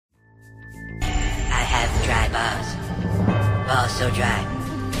balls so dry,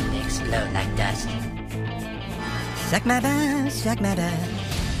 they explode like dust. Suck my balls, suck my balls.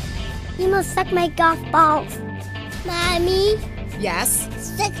 You must suck my golf balls. Mommy, Yes?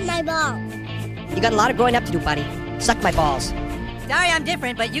 suck my balls. You got a lot of growing up to do, buddy. Suck my balls. Sorry I'm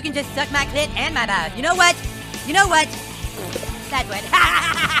different, but you can just suck my clit and my balls. You know what? You know what? That's what.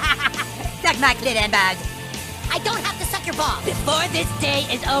 Suck my clit and balls. I don't have to suck your balls. Before this day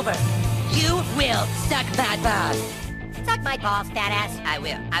is over, you will suck my balls. Suck my balls, fat ass. I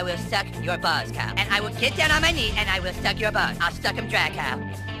will. I will suck your balls, Kyle. And I will get down on my knee and I will suck your balls. I'll suck them dry, Kyle.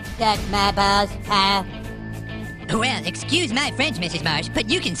 Suck my balls, Kyle. Well, excuse my French, Mrs. Marsh, but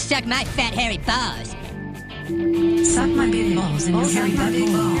you can suck my fat, hairy balls. Suck my big balls in your hairy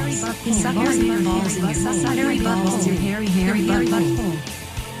butthole. Suck my big balls in your hairy butthole. Your hairy butthole.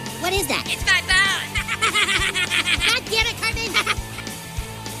 What is that? It's my balls. God damn it, Cartman!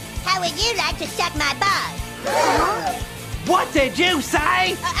 How would you like to suck my balls? What did you say?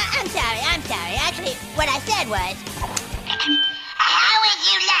 I'm sorry. Actually, what I said was... How would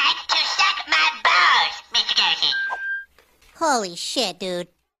you like to suck my balls, Mr. Darcy? Holy shit, dude.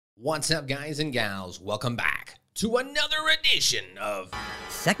 What's up, guys and gals? Welcome back to another edition of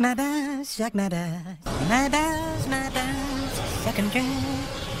Suck my balls, suck my balls. My balls, suck 'em dry.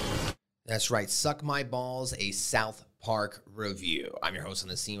 That's right, Suck My Balls, a South Park review. I'm your host on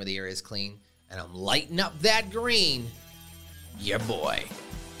the scene where the air is clean, and I'm lighting up that green. Your boy,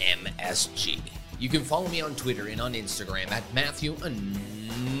 MSG. You can follow me on Twitter and on Instagram at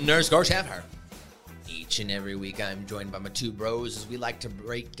Matthew_Sheffer. Each and every week, I'm joined by my two bros as we like to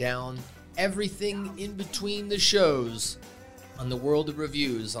break down everything in between the shows on the world of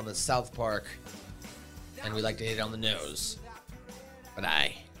reviews on the South Park, and we like to hit it on the nose. But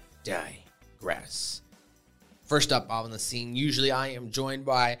I digress. First up on the scene, usually I am joined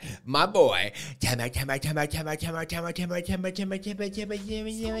by my boy, Scoop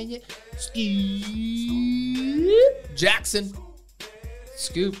Jackson.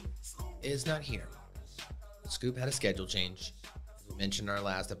 Scoop is not here. Scoop had a schedule change. As we mentioned in our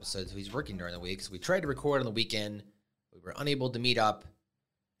last episode, so he's working during the week. So we tried to record on the weekend. We were unable to meet up.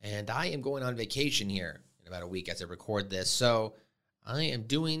 And I am going on vacation here in about a week as I record this. So I am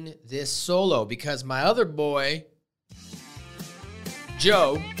doing this solo because my other boy,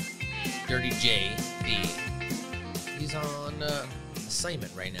 Joe, Dirty J, he's on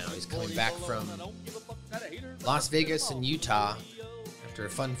assignment right now. He's coming back from Las Vegas and Utah after a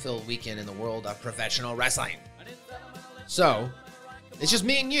fun-filled weekend in the world of professional wrestling. So, it's just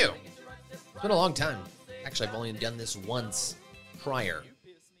me and you. It's been a long time. Actually, I've only done this once prior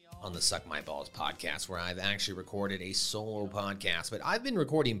on the Suck My Balls podcast, where I've actually recorded a solo podcast. But I've been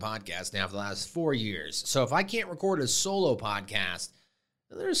recording podcasts now for the last 4 years. So if I can't record a solo podcast,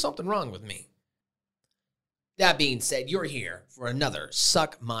 then there's something wrong with me. That being said, you're here for another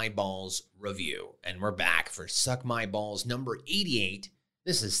Suck My Balls review. And we're back for Suck My Balls number 88.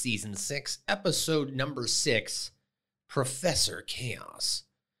 This is season 6, episode number 6, Professor Chaos.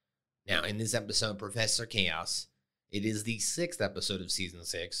 Now, in this episode, Professor Chaos, it is the 6th episode of season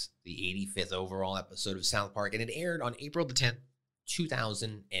 6, the 85th overall episode of South Park, and it aired on April the 10th,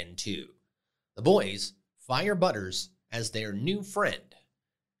 2002. The boys fire Butters as their new friend.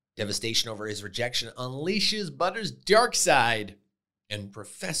 Devastation over his rejection unleashes Butters' dark side, and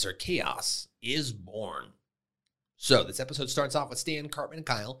Professor Chaos is born. So, this episode starts off with Stan, Cartman, and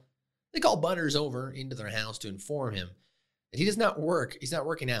Kyle. They call Butters over into their house to inform him that he does not work. He's not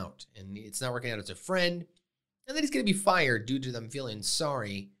working out, and it's not working out as a friend, and that he's going to be fired due to them feeling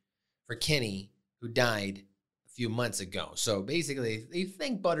sorry for Kenny, who died a few months ago. So, basically, they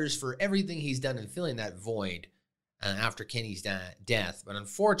thank Butters for everything he's done in filling that void after Kenny's death, but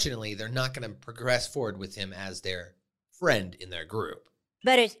unfortunately, they're not going to progress forward with him as their friend in their group.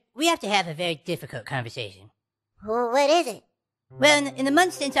 Butters, we have to have a very difficult conversation. Well, what is it? Well, in the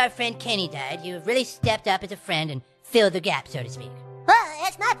months since our friend Kenny died, you have really stepped up as a friend and filled the gap, so to speak. Oh,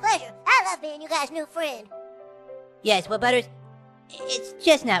 that's my pleasure. I love being you guys' new friend. Yes, well, Butters, it's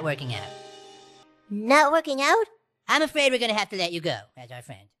just not working out. Not working out? I'm afraid we're going to have to let you go as our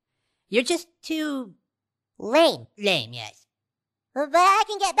friend. You're just too... Lame. lame, yes. But I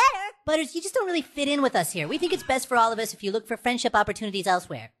can get better. Butters, you just don't really fit in with us here. We think it's best for all of us if you look for friendship opportunities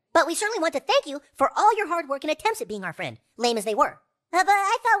elsewhere. But we certainly want to thank you for all your hard work and attempts at being our friend, lame as they were. But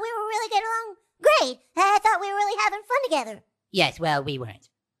I thought we were really getting along great. I thought we were really having fun together. Yes, well, we weren't.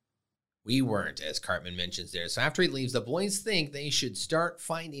 We weren't, as Cartman mentions there. So after he leaves, the boys think they should start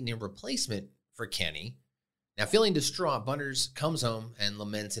finding a replacement for Kenny. Now, feeling distraught, Butters comes home and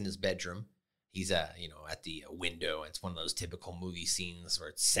laments in his bedroom. He's, at the window. It's one of those typical movie scenes where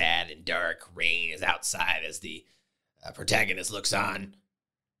it's sad and dark. Rain is outside as the protagonist looks on.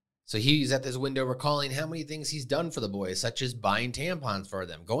 So he's at this window recalling how many things he's done for the boys, such as buying tampons for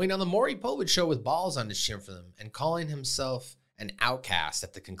them, going on the Maury Povich show with balls on his chin for them, and calling himself an outcast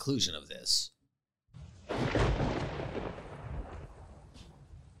at the conclusion of this.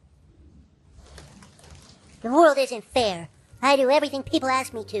 The world isn't fair. I do everything people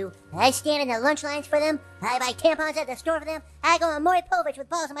ask me to. I stand in the lunch lines for them. I buy tampons at the store for them. I go on Maury Povich with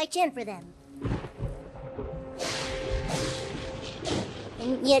balls on my chin for them.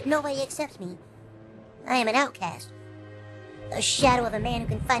 And yet nobody accepts me. I am an outcast. A shadow of a man who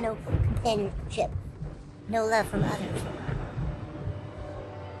can find no companionship. No love from others.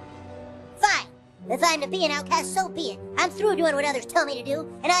 Fine! If I'm to be an outcast, so be it. I'm through doing what others tell me to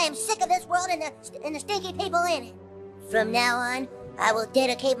do, and I am sick of this world and the stinky people in it. From now on, I will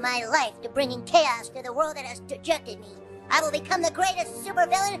dedicate my life to bringing chaos to the world that has dejected me. I will become the greatest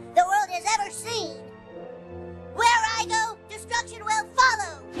supervillain the world has ever seen. Where I go, destruction will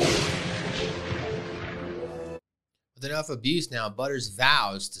follow! With enough abuse now, Butters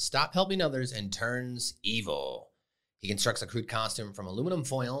vows to stop helping others and turns evil. He constructs a crude costume from aluminum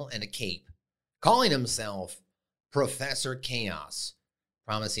foil and a cape, calling himself Professor Chaos,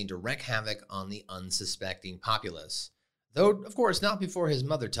 promising to wreak havoc on the unsuspecting populace. Though, of course, not before his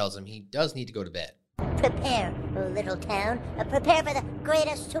mother tells him he does need to go to bed. Prepare, oh little town. Prepare for the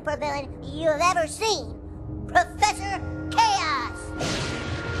greatest supervillain you have ever seen. Professor Chaos!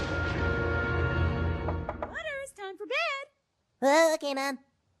 Butters, time for bed. Oh, okay, Mom.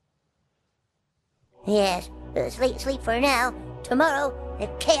 Yes, sleep for now. Tomorrow, the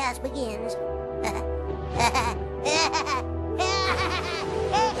chaos begins.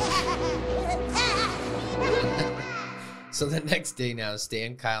 So the next day now,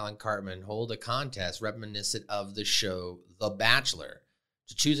 Stan, Kyle, and Cartman hold a contest reminiscent of the show The Bachelor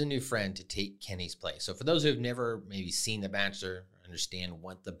to choose a new friend to take Kenny's place. So for those who have never maybe seen The Bachelor, understand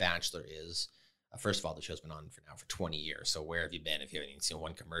what The Bachelor is. First of all, the show's been on for 20 years. So where have you been if you haven't even seen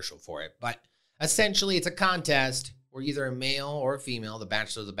one commercial for it? But essentially, it's a contest where either a male or a female, the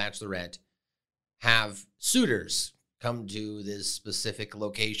Bachelor or the Bachelorette, have suitors come to this specific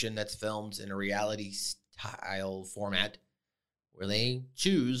location that's filmed in a reality style format where they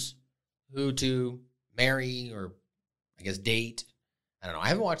choose who to marry or, I guess, date. I don't know. I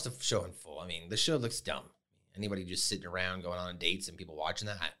haven't watched the show in full. I mean, the show looks dumb. Anybody just sitting around going on dates and people watching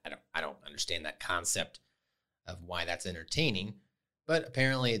that? I don't understand that concept of why that's entertaining. But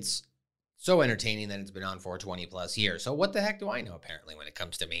apparently it's so entertaining that it's been on for 20 plus years. So what the heck do I know, apparently, when it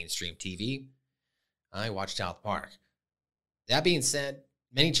comes to mainstream TV? I watch South Park. That being said,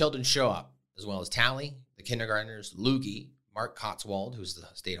 many children show up, as well as Tally, the kindergartners, Loogie, Mark Cotswold, who's the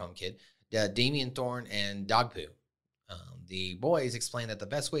stay-at-home kid, Damian Thorne, and Dogpoo. The boys explain that the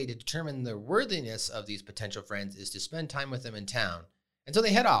best way to determine the worthiness of these potential friends is to spend time with them in town. And so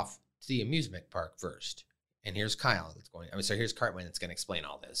they head off to the amusement park first. And here's Kyle here's Cartman that's going to explain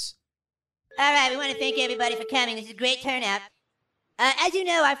all this. All right, we want to thank everybody for coming. This is a great turnout. As you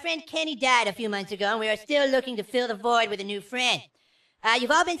know, our friend Kenny died a few months ago, and we are still looking to fill the void with a new friend.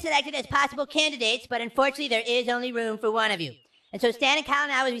 You've all been selected as possible candidates, but unfortunately there is only room for one of you. And so Stan and Kyle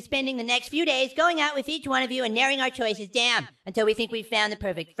and I will be spending the next few days going out with each one of you and narrowing our choices down until we think we've found the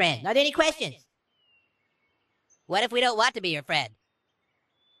perfect friend. Are there any questions? What if we don't want to be your friend?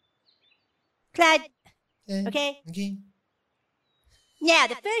 Clyde, okay? Okay. Now,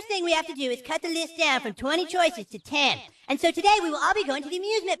 the first thing we have to do is cut the list down from 20 choices to 10. And so today we will all be going to the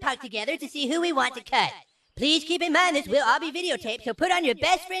amusement park together to see who we want to cut. Please keep in mind this will all be videotaped, so put on your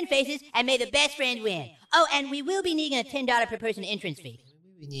best friend faces and may the best friend win. Oh, and we will be needing a $10 per person entrance fee.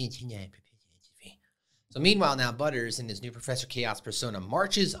 So meanwhile now, Butters in his new Professor Chaos persona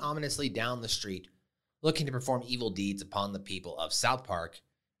marches ominously down the street, looking to perform evil deeds upon the people of South Park,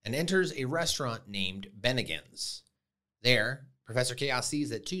 and enters a restaurant named Bennigan's. There, Professor Chaos sees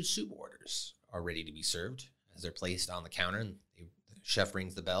that 2 soup orders are ready to be served as they're placed on the counter, and the chef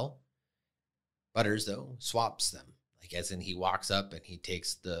rings the bell. Butters, though, swaps them. Like, as in he walks up and he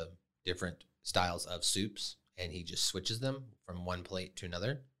takes the different styles of soups and he just switches them from one plate to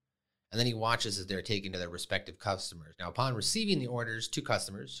another. And then he watches as they're taken to their respective customers. Now, upon receiving the orders, 2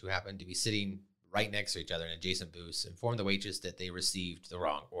 customers who happen to be sitting right next to each other in adjacent booths inform the waitress that they received the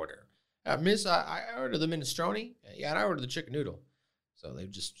wrong order. Miss, I ordered the minestrone. Yeah, and I ordered the chicken noodle. So they've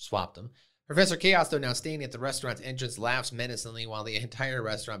just swapped them. Professor Chaos, though, now standing at the restaurant's entrance, laughs menacingly while the entire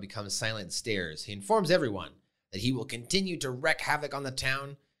restaurant becomes silent and stares. He informs everyone that he will continue to wreak havoc on the town,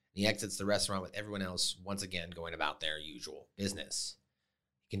 and he exits the restaurant with everyone else once again going about their usual business.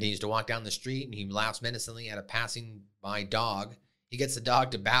 He continues to walk down the street, and he laughs menacingly at a passing by dog. He gets the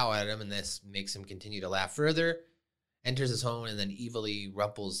dog to bow at him, and this makes him continue to laugh further. enters his home and then evilly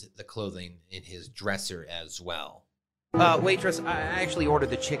rumples the clothing in his dresser as well. Waitress, I actually ordered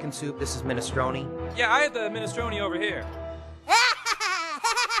the chicken soup. This is minestrone. Yeah, I had the minestrone over here.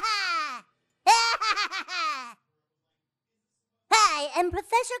 I am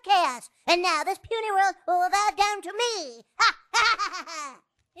Professor Chaos, and now this puny world will bow down to me.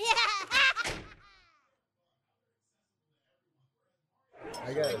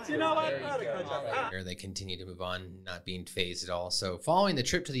 They continue to move on, not being phased at all. So following the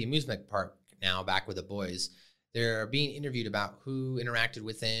trip to the amusement park now, back with the boys, they're being interviewed about who interacted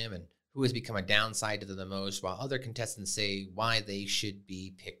with them and who has become a downside to them the most, while other contestants say why they should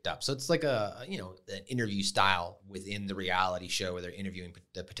be picked up. So it's like an interview style within the reality show where they're interviewing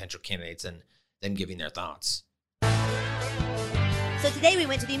the potential candidates and then giving their thoughts. So today we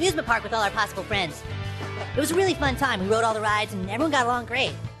went to the amusement park with all our possible friends. It was a really fun time. We rode all the rides and everyone got along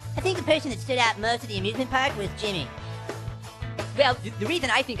great. I think the person that stood out most at the amusement park was Jimmy. Well, the reason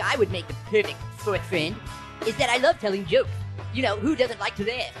I think I would make the perfect fourth friend is that I love telling jokes. You know, who doesn't like to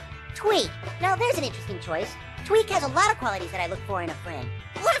laugh? Tweak. Now there's an interesting choice. Tweak has a lot of qualities that I look for in a friend.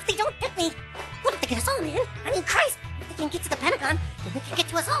 What if they don't pick me? What if they get us all, man? I mean, Christ, if they can get to the Pentagon, then they can get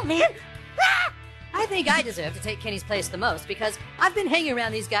to us all, man. Ah! I think I deserve to take Kenny's place the most because I've been hanging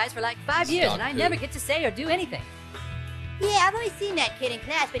around these guys for like 5 years and I never get to say or do anything. Yeah, I've always seen that kid in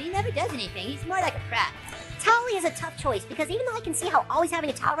class, but he never does anything. He's more like a prop. Towley is a tough choice because even though I can see how always having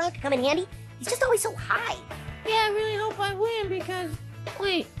a towel around could come in handy, he's just always so high. Yeah, I really hope I win because...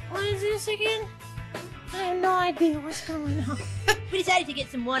 Wait, what is this again? I have no idea what's going on. We decided to get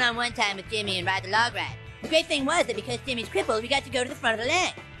some one-on-one time with Jimmy and ride the log ride. The great thing was that because Jimmy's crippled, we got to go to the front of the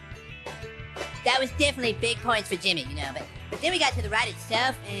line. That was definitely big points for Jimmy, you know, but then we got to the ride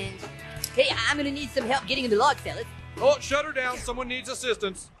itself and... Hey, I'm gonna need some help getting in the log, fellas. Oh, shut her down. Someone needs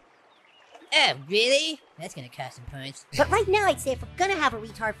assistance. Oh, really? That's gonna cost some points. But right now, I'd say if we're gonna have a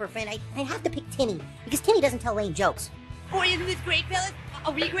retard for a friend, I'd have to pick Tinny, because Tinny doesn't tell lame jokes. Or isn't this great, fellas?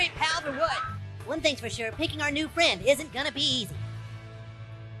 Are we great pals or what? One thing's for sure, picking our new friend isn't gonna be easy.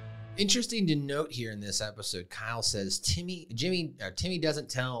 Interesting to note here in this episode, Kyle says Timmy doesn't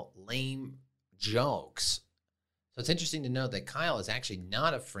tell lame jokes. So it's interesting to note that Kyle is actually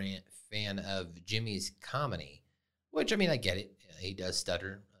not a fan of Jimmy's comedy, which, I mean, I get it. He does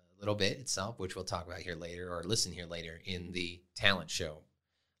stutter a little bit itself, which we'll talk about here later or listen here later in the talent show.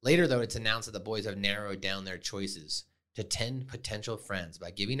 Later, though, it's announced that the boys have narrowed down their choices to 10 potential friends by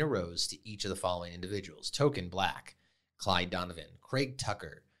giving a rose to each of the following individuals: Token Black, Clyde Donovan, Craig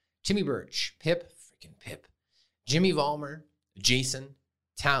Tucker, Timmy Birch, Pip, Jimmy Vollmer, Jason,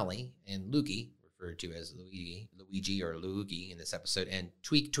 Tally, and Lukey, referred to as Luigi or Luigi in this episode, and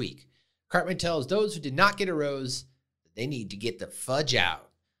Tweak. Cartman tells those who did not get a rose that they need to get the fudge out.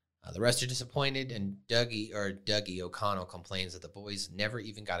 The rest are disappointed, and Dougie O'Connell complains that the boys never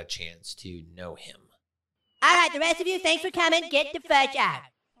even got a chance to know him. All right, the rest of you, thanks for coming. Get the fudge out.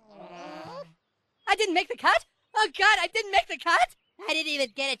 I didn't make the cut? Oh, God, I didn't make the cut? I didn't even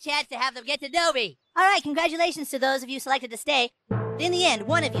get a chance to have them get to know me. All right, congratulations to those of you selected to stay. In the end,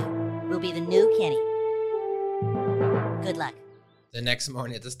 one of you will be the new Kenny. Good luck. The next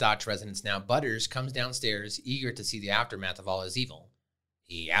morning at the Stotch residence now, Butters comes downstairs, eager to see the aftermath of all his evil.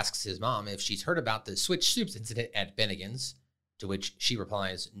 He asks his mom if she's heard about the switch soups incident at Bennigan's, to which she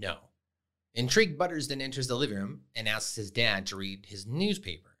replies no. Intrigued, Butters then enters the living room and asks his dad to read his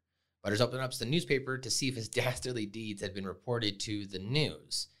newspaper. Butters opens up the newspaper to see if his dastardly deeds had been reported to the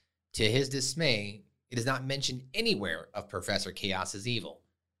news. To his dismay, it is not mentioned anywhere of Professor Chaos's evil.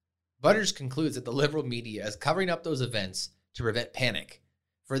 Butters concludes that the liberal media is covering up those events to prevent panic.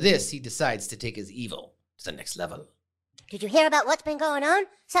 For this, he decides to take his evil to the next level. Did you hear about what's been going on?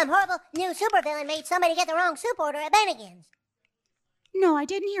 Some horrible new supervillain made somebody get the wrong soup order at Bennigan's. No, I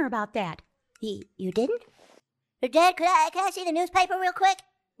didn't hear about that. You didn't? Dad, can I see the newspaper real quick?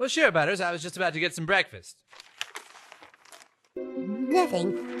 Well, sure, Butters. I was just about to get some breakfast.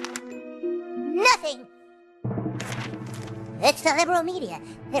 Nothing. It's the liberal media.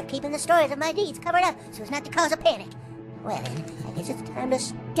 They're keeping the stories of my deeds covered up so as not to cause a panic. Well, then, I guess it's time to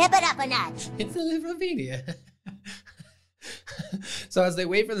step it up a notch. It's the liberal media. So as they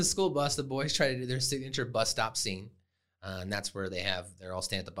wait for the school bus, the boys try to do their signature bus stop scene. And that's where they're all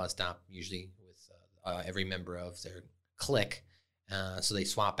standing at the bus stop, usually with every member of their clique. So they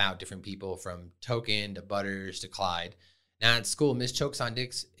swap out different people from Token to Butters to Clyde. Now at school, Miss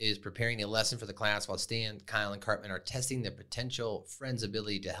Chokes-on-Dix is preparing a lesson for the class while Stan, Kyle, and Cartman are testing their potential friends'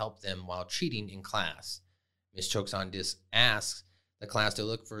 ability to help them while cheating in class. Miss Chokes-on-Dix asks the class to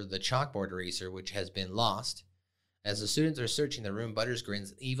look for the chalkboard eraser, which has been lost. As the students are searching the room, Butters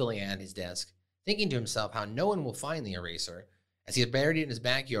grins evilly at his desk thinking to himself how no one will find the eraser, as he had buried it in his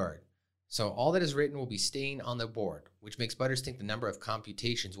backyard. So all that is written will be staying on the board, which makes Butters think the number of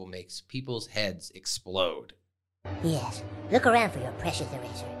computations will make people's heads explode. Yes, look around for your precious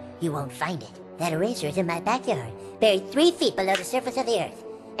eraser. You won't find it. That eraser is in my backyard, buried 3 feet below the surface of the earth.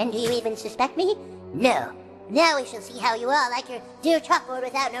 And do you even suspect me? No. Now we shall see how you all like your dear chalkboard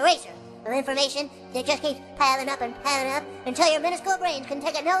without an eraser. Of information that just keeps piling up until your minuscule brains can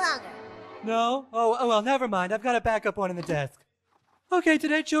take it no longer. No? Oh, well, never mind. I've got a backup one in the desk. Okay,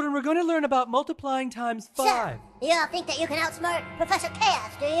 today, children, we're going to learn about multiplying times 5. So, you all think that you can outsmart Professor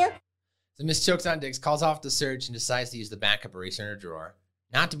Chaos, do you? So Miss Chokes-on-Dicks calls off the search and decides to use the backup eraser in her drawer.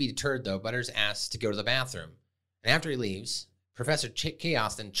 Not to be deterred, though, Butters asks to go to the bathroom. And after he leaves, Professor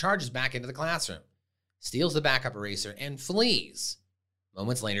Chaos then charges back into the classroom, steals the backup eraser, and flees.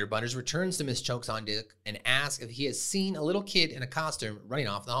 Moments later, Butters returns to Miss Chokes-on-Dick and asks if he has seen a little kid in a costume running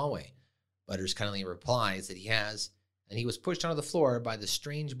off the hallway. Butters cunningly replies that he has, and he was pushed onto the floor by the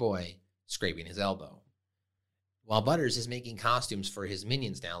strange boy scraping his elbow. While Butters is making costumes for his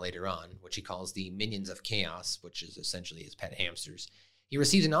minions now later on, which he calls the Minions of Chaos, which is essentially his pet hamsters, he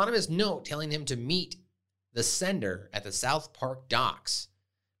receives an anonymous note telling him to meet the sender at the South Park docks,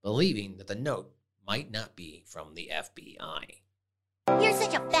 believing that the note might not be from the FBI. You're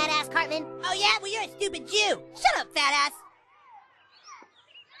such a fat ass, Cartman. Oh, yeah? Well, you're a stupid Jew. Shut up, fat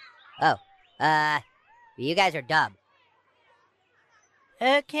ass. Oh, you guys are dumb.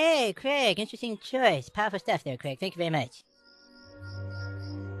 Okay, Craig, interesting choice. Powerful stuff there, Craig. Thank you very much.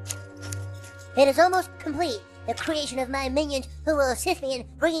 It is almost complete, the creation of my minions who will assist me in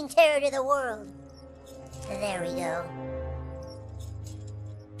bringing terror to the world. There we go.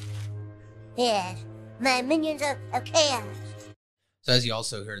 Yes, my minions of chaos. So as you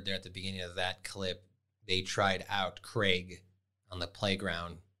also heard there at the beginning of that clip, they tried out Craig on the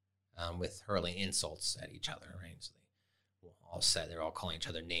playground with hurling insults at each other, right? So they're all calling each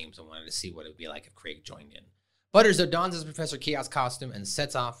other names and wanted to see what it would be like if Craig joined in. Butters, though, dons his Professor Chaos costume and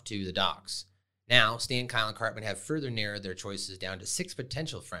sets off to the docks. Now, Stan, Kyle, and Cartman have further narrowed their choices down to 6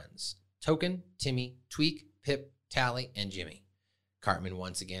 potential friends: Token, Timmy, Tweak, Pip, Tally, and Jimmy. Cartman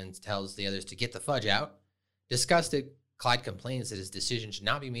once again tells the others to get the fudge out. Disgusted, Clyde complains that his decision should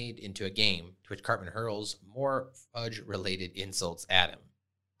not be made into a game, to which Cartman hurls more fudge-related insults at him.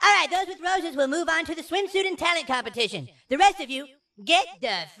 All right, those with roses will move on to the swimsuit and talent competition. The rest of you, get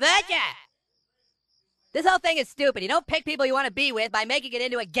the fudge out. This whole thing is stupid. You don't pick people you want to be with by making it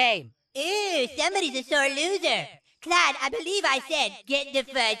into a game. Ew, somebody's a sore loser. Clyde, I believe I said, get the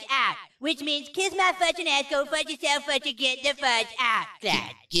fudge out, which means kiss my fudge and ass, go fudge yourself, fudge, get the fudge out,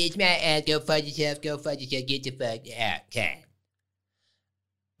 Clyde. Kiss my ass, go fudge yourself, get the fudge out, Clyde.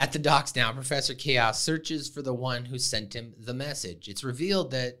 At the docks now, Professor Chaos searches for the one who sent him the message. It's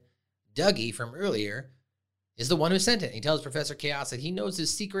revealed that Dougie from earlier is the one who sent it. He tells Professor Chaos that he knows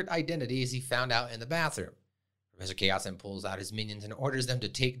his secret identity as he found out in the bathroom. Professor Chaos then pulls out his minions and orders them to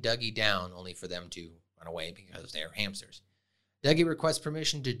take Dougie down, only for them to run away because they are hamsters. Dougie requests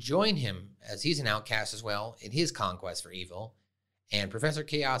permission to join him, as he's an outcast as well, in his conquest for evil. And Professor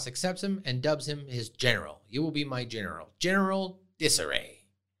Chaos accepts him and dubs him his general. You will be my general. General Disarray.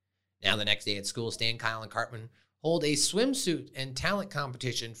 Now, the next day at school, Stan, Kyle, and Cartman hold a swimsuit and talent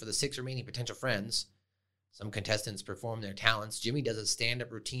competition for the 6 remaining potential friends. Some contestants perform their talents. Jimmy does a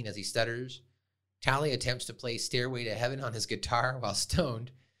stand-up routine as he stutters. Tally attempts to play Stairway to Heaven on his guitar while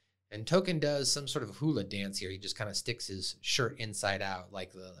stoned. And Token does some sort of hula dance here. He just kind of sticks his shirt inside out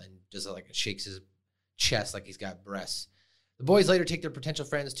and just shakes his chest like he's got breasts. The boys later take their potential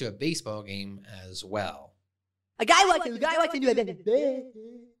friends to a baseball game as well. A guy walks into a...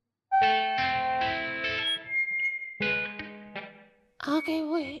 Okay,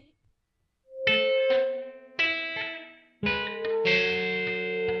 wait.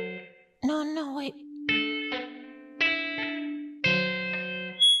 No, wait.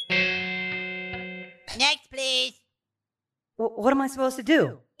 Next, please. What am I supposed to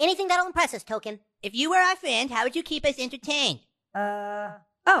do? Anything that'll impress us, Token. If you were our friend, how would you keep us entertained? Oh,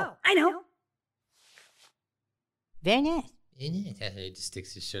 I know. Very nice. He just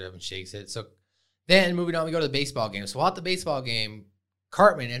sticks his shirt up and shakes it. So then, moving on, we go to the baseball game. So while at the baseball game,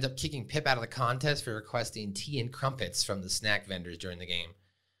 Cartman ends up kicking Pip out of the contest for requesting tea and crumpets from the snack vendors during the game.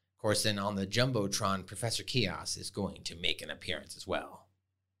 Of course, then on the Jumbotron, Professor Chaos is going to make an appearance as well.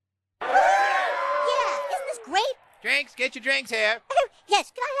 Yeah, isn't this great? Drinks, get your drinks here. Oh,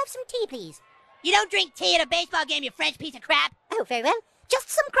 yes, can I have some tea, please? You don't drink tea at a baseball game, you French piece of crap. Oh, very well. Just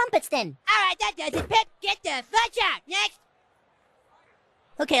some crumpets, then. All right, that does it. Pip, get the fudge out. Next.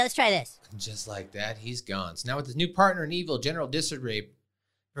 Okay, let's try this. Just like that, he's gone. So now with his new partner in evil, General Disarray,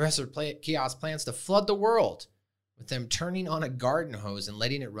 Professor Chaos plans to flood the world, with them turning on a garden hose and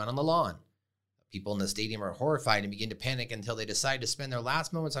letting it run on the lawn. People in the stadium are horrified and begin to panic until they decide to spend their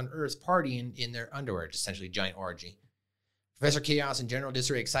last moments on Earth partying in their underwear, essentially a giant orgy. Professor Chaos and General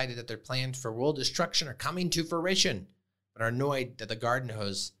Disarray are excited that their plans for world destruction are coming to fruition, but are annoyed that the garden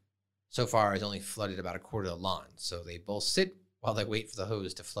hose so far has only flooded about a quarter of the lawn, so they both sit while they wait for the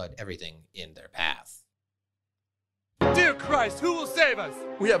hose to flood everything in their path. Dear Christ, who will save us?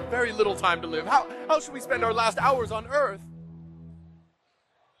 We have very little time to live. How should we spend our last hours on Earth?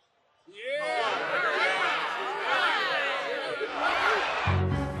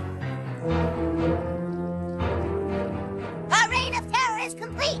 Our reign of terror is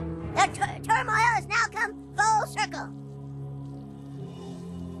complete. The turmoil has now come full circle.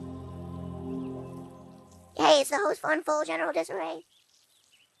 Hey, is the host phone full, General Disarray?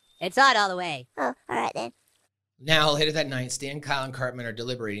 It's on all the way. Oh, all right then. Now, later that night, Stan, Kyle, and Cartman are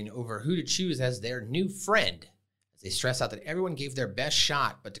deliberating over who to choose as their new friend, as they stress out that everyone gave their best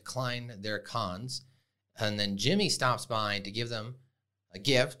shot but declined their cons. And then Jimmy stops by to give them a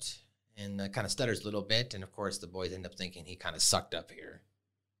gift and kind of stutters a little bit. And, of course, the boys end up thinking he kind of sucked up here.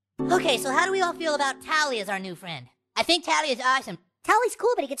 Okay, so how do we all feel about Tally as our new friend? I think Tally is awesome. Tally's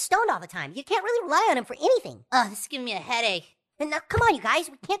cool, but he gets stoned all the time. You can't really rely on him for anything. Oh, this is giving me a headache. And now, come on, you guys.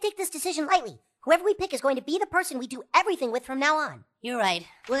 We can't take this decision lightly. Whoever we pick is going to be the person we do everything with from now on. You're right.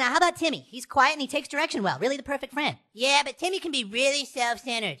 Well, now, how about Timmy? He's quiet and he takes direction well. Really the perfect friend. Yeah, but Timmy can be really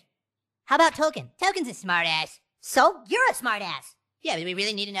self-centered. How about Token? Token's a smartass. So? You're a smartass. Yeah, do we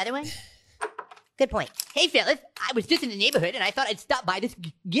really need another one? Good point. Hey, fellas. I was just in the neighborhood and I thought I'd stop by this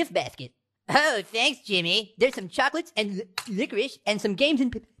gift basket. Oh, thanks, Jimmy. There's some chocolates and licorice and some games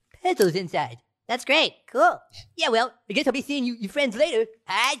and pencils inside. That's great. Cool. Yeah, well, I guess I'll be seeing you friends later.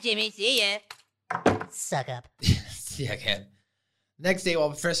 Hi, Jimmy. See ya. Suck up. Yeah, Ken. Next day, while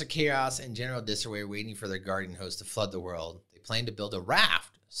Professor Chaos and General Disarray are waiting for their garden hose to flood the world, they plan to build a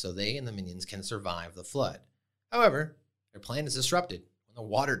raft so they and the minions can survive the flood. However, their plan is disrupted when the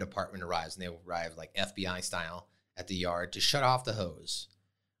water department arrives, and they arrive like FBI style at the yard to shut off the hose.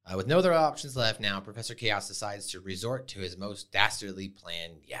 With no other options left now, Professor Chaos decides to resort to his most dastardly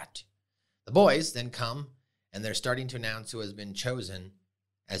plan yet. The boys then come, and they're starting to announce who has been chosen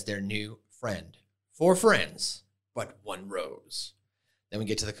as their new friend. 4 friends, but 1 rose. Then we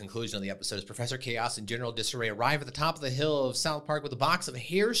get to the conclusion of the episode as Professor Chaos and General Disarray arrive at the top of the hill of South Park with a box of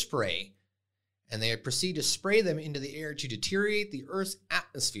hairspray, and they proceed to spray them into the air to deteriorate the Earth's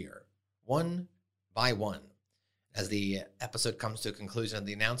atmosphere, one by one. As the episode comes to a conclusion,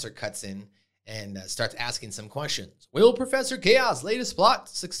 the announcer cuts in and starts asking some questions. Will Professor Chaos' latest plot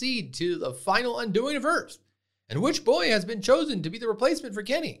succeed to the final undoing of Earth? And which boy has been chosen to be the replacement for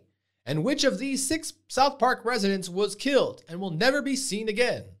Kenny? And which of these 6 South Park residents was killed and will never be seen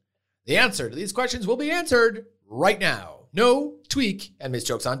again? The answer to these questions will be answered right now. No, Tweak, and Miss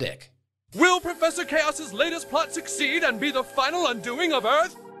Jokes on Dick. Will Professor Chaos's latest plot succeed and be the final undoing of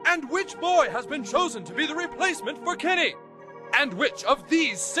Earth? And which boy has been chosen to be the replacement for Kenny? And which of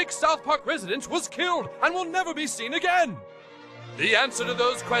these 6 South Park residents was killed and will never be seen again? The answer to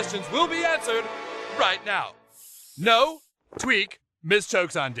those questions will be answered right now. No, Tweak, Miss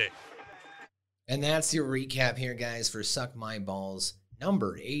Chokes on Dick. And that's your recap here, guys, for Suck My Balls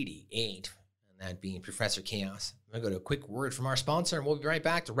number 88. And that being Professor Chaos. I'm going to go to a quick word from our sponsor, and we'll be right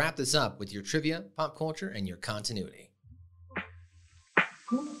back to wrap this up with your trivia, pop culture, and your continuity.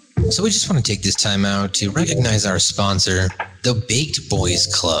 So we just want to take this time out to recognize our sponsor, the Baked Boys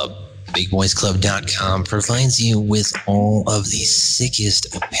Club. BakedBoysClub.com provides you with all of the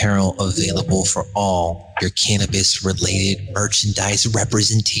sickest apparel available for all your cannabis-related merchandise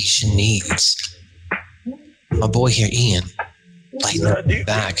representation needs. My boy here, Ian, lighten up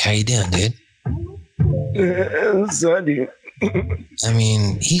back. How you doing, dude? I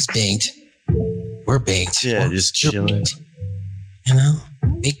mean, he's baked. We're baked. Yeah, just chilling. You know?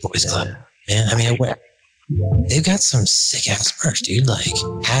 Baked Boys Club. Man, I mean, they've got some sick-ass merch, dude. Like,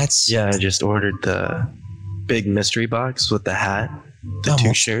 hats. Yeah, I just ordered the big mystery box with the hat, the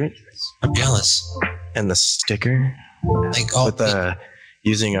 2 shirts. I'm jealous. And the sticker. Like, with the...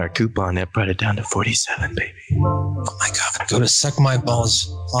 Using our coupon, it brought it down to 47, baby. Oh my God. Go to Suck My Balls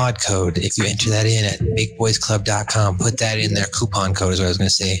pod code. If you enter that in at BakedBoysClub.com, put that in their coupon code is what I was going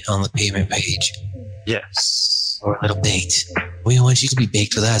to say on the payment page. Yes. Or a little baked. We want you to be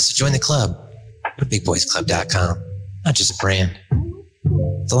baked with us. So join the club. Go to BigBoysClub.com. Not just a brand.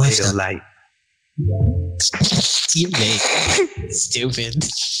 It's a lifestyle. Light. You mate. Stupid.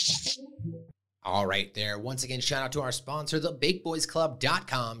 All right, there. Once again, shout out to our sponsor, the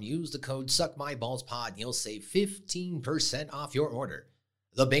BakedBoysClub.com. Use the code SuckMyBallsPod and you'll save 15% off your order.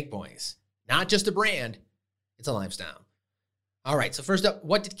 the Big Boys. Not just a brand, it's a lifestyle. All right, so first up,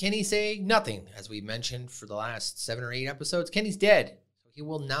 what did Kenny say? Nothing. As we mentioned for the last 7 or 8 episodes, Kenny's dead. So he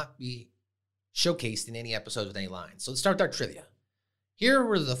will not be showcased in any episodes with any lines. So let's start with our trivia. Here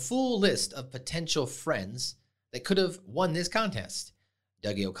were the full list of potential friends that could have won this contest.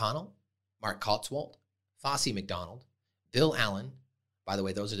 Dougie O'Connell, Mark Cotswold, Fosse McDonald, Bill Allen. By the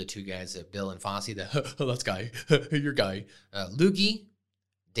way, those are the 2 guys, Bill and Fosse, that's guy, your guy. Loogie,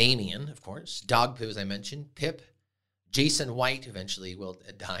 Damien, of course, Dogpoo, as I mentioned, Pip, Jason White, eventually will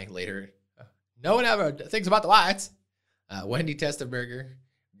die later. No one ever thinks about the Whites. Wendy Testenberger,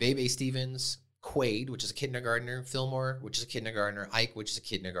 Bebe Stevens, Quaid, which is a kindergartner, Fillmore, which is a kindergartner, Ike, which is a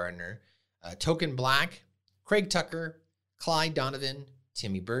kindergartner, Token Black, Craig Tucker, Clyde Donovan,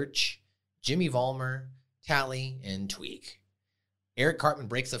 Timmy Birch, Jimmy Vollmer, Tally, and Tweak. Eric Cartman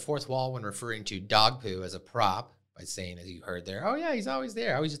breaks the fourth wall when referring to Dogpoo as a prop by saying, as you heard there, oh yeah, he's always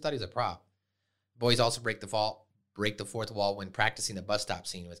there. I always just thought he was a prop. Boys also break the fourth wall when practicing the bus stop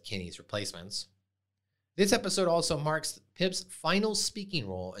scene with Kenny's replacements. This episode also marks Pip's final speaking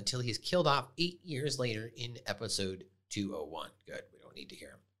role until he's killed off 8 years later in episode 201. Good, we don't need to hear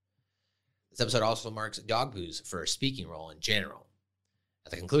him. This episode also marks Dogpoo's first speaking role in general.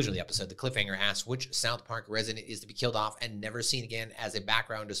 At the conclusion of the episode, the cliffhanger asks which South Park resident is to be killed off and never seen again, as a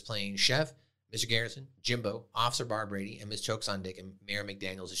background displaying Chef, Mr. Garrison, Jimbo, Officer Bar Brady, and Miss Chokes on Dick and Mayor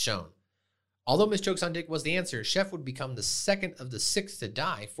McDaniels is shown. Although Miss Chokes on Dick was the answer, Chef would become the second of the 6 to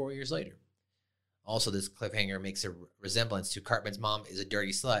die 4 years later. Also, this cliffhanger makes a resemblance to Cartman's mom is a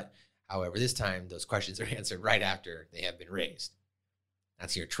dirty slut. However, this time, those questions are answered right after they have been raised.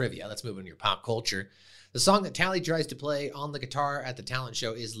 That's your trivia. Let's move into your pop culture. The song that Tally tries to play on the guitar at the talent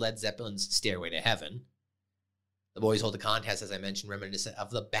show is Led Zeppelin's Stairway to Heaven. The boys hold a contest, as I mentioned, reminiscent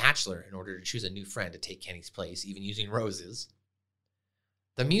of The Bachelor, in order to choose a new friend to take Kenny's place, even using roses.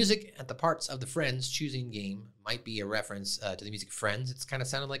 The music at the parts of the Friends choosing game might be a reference to the music Friends. It's kind of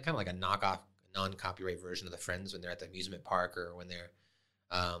sounded like a knockoff, non-copyright version of the Friends when they're at the amusement park or when they're,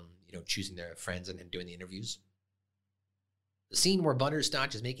 choosing their friends and doing the interviews. The scene where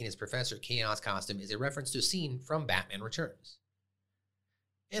Butterscotch is making his Professor Chaos costume is a reference to a scene from Batman Returns.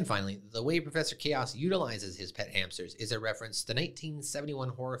 And finally, the way Professor Chaos utilizes his pet hamsters is a reference to the 1971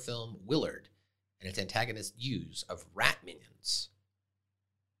 horror film Willard and its antagonist's use of rat minions.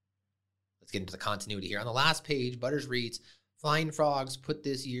 Let's get into the continuity here. On the last page, Butters reads, "Flying frogs put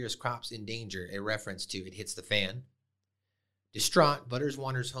this year's crops in danger," a reference to It Hits the Fan. Distraught, Butters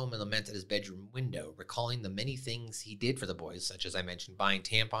wanders home and laments at his bedroom window, recalling the many things he did for the boys, such as I mentioned, buying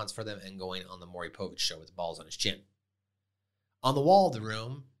tampons for them and going on the Maury Povich show with balls on his chin. On the wall of the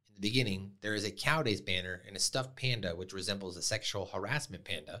room, in the beginning, there is a Cow Days banner and a stuffed panda, which resembles a sexual harassment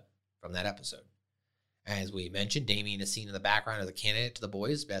panda from that episode. As we mentioned, Damien is seen in the background as a candidate to the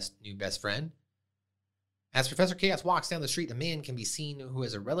boys' new best friend. As Professor Chaos walks down the street, a man can be seen who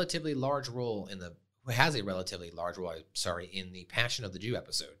has a relatively large role in the Passion of the Jew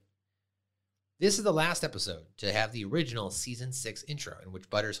episode. This is the last episode to have the original season 6 intro, in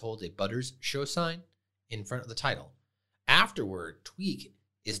which Butters holds a Butters show sign in front of the title. Afterward, Tweak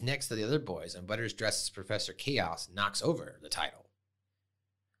is next to the other boys, and Butters, dressed as Professor Chaos, knocks over the title.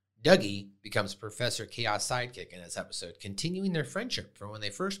 Dougie becomes Professor Chaos' sidekick in this episode, continuing their friendship from when they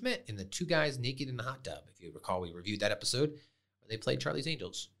first met in the Two Guys Naked in the Hot Tub. If you recall, we reviewed that episode where they played Charlie's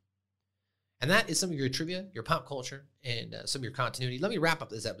Angels. And that is some of your trivia, your pop culture, and some of your continuity. Let me wrap up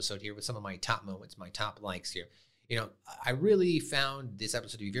this episode here with some of my top moments, my top likes here. I really found this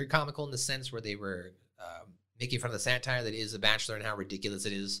episode to be very comical in the sense where they were making fun of the satire that is The Bachelor and how ridiculous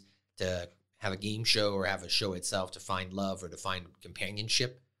it is to have a game show or have a show itself to find love or to find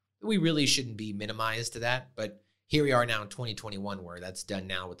companionship. We really shouldn't be minimized to that, but here we are now in 2021 where that's done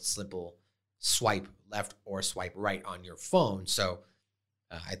now with a simple swipe left or swipe right on your phone. So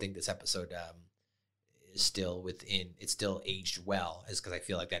I think this episode is still it's still aged well, is because I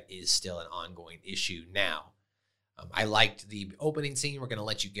feel like that is still an ongoing issue now. I liked the opening scene. We're going to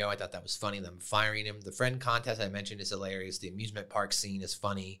let you go. I thought that was funny, them firing him. The friend contest I mentioned is hilarious. The amusement park scene is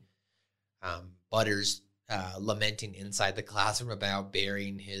funny. Butters lamenting inside the classroom about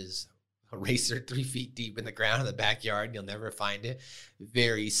burying his eraser 3 feet deep in the ground in the backyard and you'll never find it.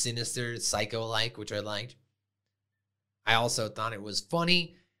 Very sinister, psycho-like, which I liked. I also thought it was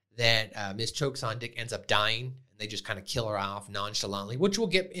funny that Miss Chokes on Dick ends up dying and they just kind of kill her off nonchalantly, which we'll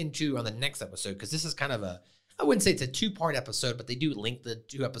get into on the next episode because this is kind of I wouldn't say it's a 2-part episode, but they do link the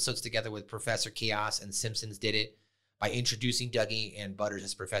 2 episodes together with Professor Chaos, and Simpsons did it by introducing Dougie and Butters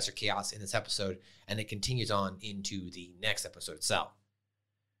as Professor Chaos in this episode, and it continues on into the next episode itself.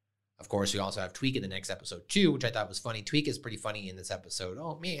 Of course, we also have Tweek in the next episode too, which I thought was funny. Tweek is pretty funny in this episode.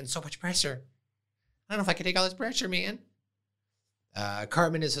 Oh man, so much pressure. I don't know if I can take all this pressure, man.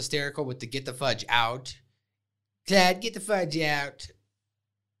 Cartman is hysterical with the get the fudge out. Dad, get the fudge out.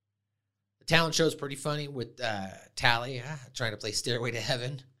 The talent show is pretty funny with Tally trying to play Stairway to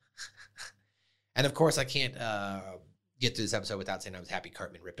Heaven. And of course, I can't get through this episode without saying I was happy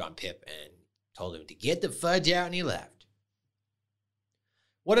Cartman ripped on Pip and told him to get the fudge out, and he left.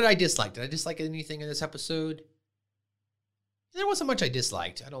 What did I dislike? Did I dislike anything in this episode? There wasn't much I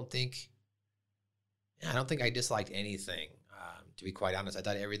disliked. I don't think I disliked anything. To be quite honest, I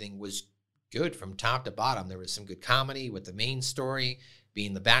thought everything was good from top to bottom. There was some good comedy with the main story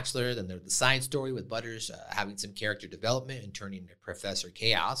being the Bachelor, then there's the side story with Butters having some character development and turning into Professor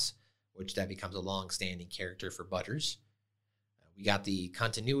Chaos, which that becomes a long-standing character for Butters. We got the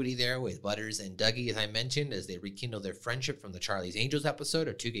continuity there with Butters and Dougie, as I mentioned, as they rekindle their friendship from the Charlie's Angels episode,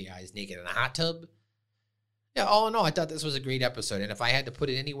 or Two Gay Guys Naked in a Hot Tub. Yeah, all in all, I thought this was a great episode, and if I had to put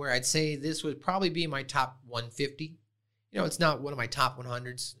it anywhere, I'd say this would probably be my top 150. You know, it's not one of my top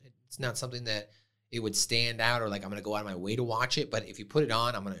 100s. It's not something that it would stand out or like I'm going to go out of my way to watch it, but if you put it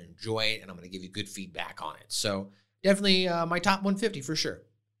on, I'm going to enjoy it, and I'm going to give you good feedback on it. So definitely my top 150 for sure.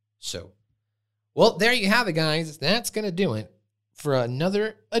 So, well, there you have it, guys. That's going to do it for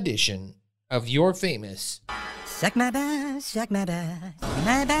another edition of your famous Suck my balls, my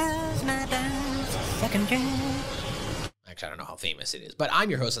balls, second drink. Actually, I don't know how famous it is, but I'm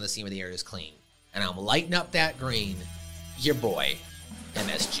your host on the scene where the air is clean, and I'm lighting up that green, your boy,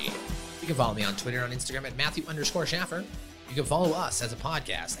 MSG. You can follow me on Twitter and on Instagram at Matthew_Schaffer. You can follow us as a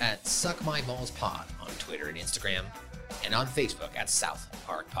podcast at Suck My Balls Pod on Twitter and Instagram, and on Facebook at South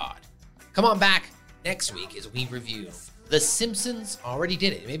Park Pod. Come on back next week as we review The Simpsons. Already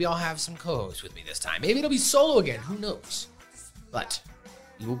did it. Maybe I'll have some co-hosts with me this time. Maybe it'll be solo again. Who knows? But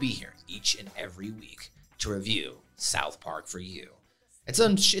we will be here each and every week to review South Park for you. It's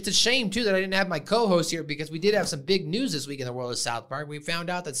a shame, too, that I didn't have my co-host here because we did have some big news this week in the world of South Park. We found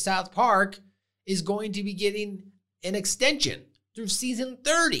out that South Park is going to be getting an extension through season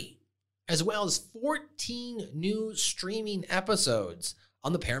 30, as well as 14 new streaming episodes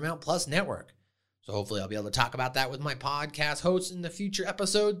on the Paramount Plus network. So hopefully I'll be able to talk about that with my podcast hosts in the future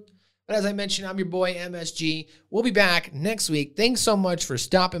episode. But as I mentioned, I'm your boy MSG. We'll be back next week. Thanks so much for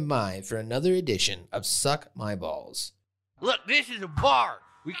stopping by for another edition of Suck My Balls. Look, this is a bar.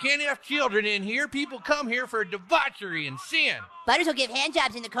 We can't have children in here. People come here for debauchery and sin. Butters will give hand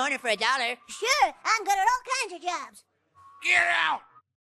jobs in the corner for $1. Sure, I'm good at all kinds of jobs. Get out!